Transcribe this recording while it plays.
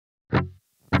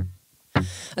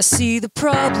I see the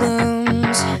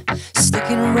problems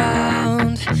sticking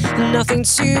around, nothing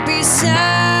to be said.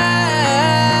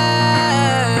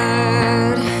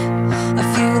 I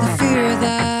feel the fear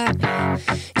that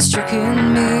is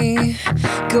stricken me,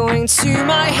 going to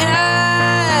my head.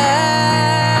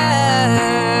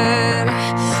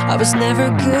 I was never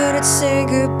good at saying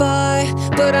goodbye,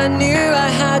 but I knew I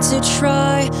had to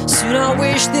try. Soon I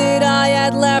wish that I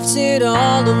had left it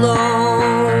all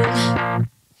alone.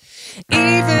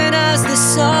 Even as the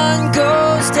sun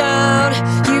goes down,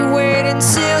 you wait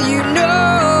until you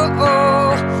know,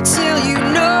 till you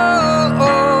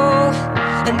know.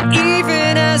 And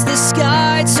even as the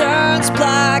sky turns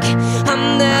black,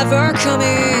 I'm never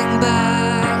coming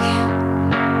back.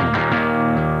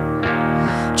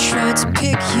 Tried to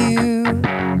pick you,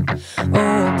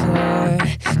 oh boy,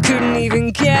 couldn't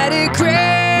even get a grip.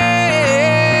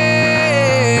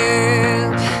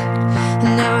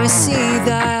 And now I see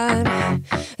that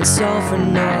it's all for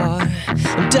naught.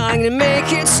 I'm dying to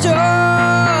make it stop.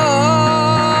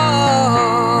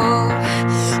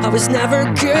 I was never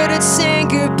good at saying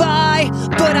goodbye,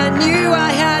 but I knew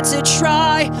I had to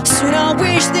try. Soon I'll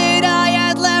wish that I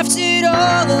had left it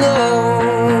all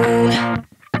alone.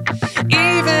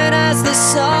 Even as the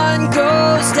sun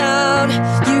goes down,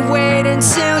 you wait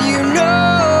until you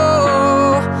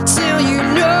know, till you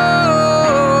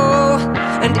know.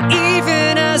 And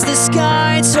even as the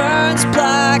sky turns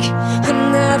black,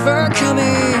 I'm never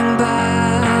coming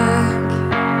back.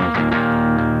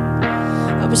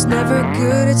 I was never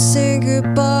good at saying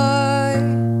goodbye,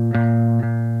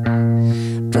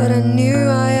 but I knew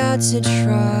I had to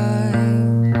try.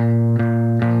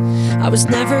 I was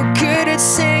never good at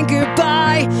saying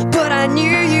goodbye, but I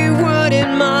knew you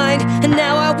wouldn't mind. And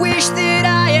now I wish that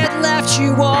I had left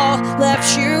you all,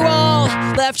 left you all,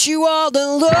 left you all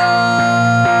alone.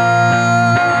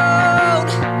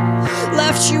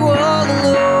 Left you all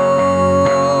alone.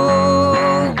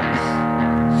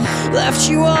 Left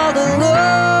you all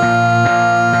alone.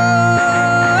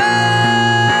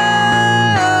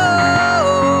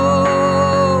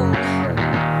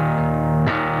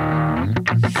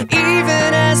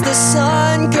 Even as the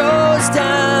sun goes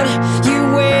down, you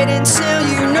wait until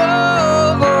you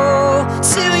know,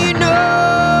 till you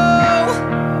know.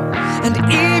 And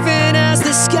even as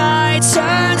the sky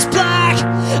turns black,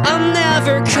 I'm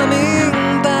never coming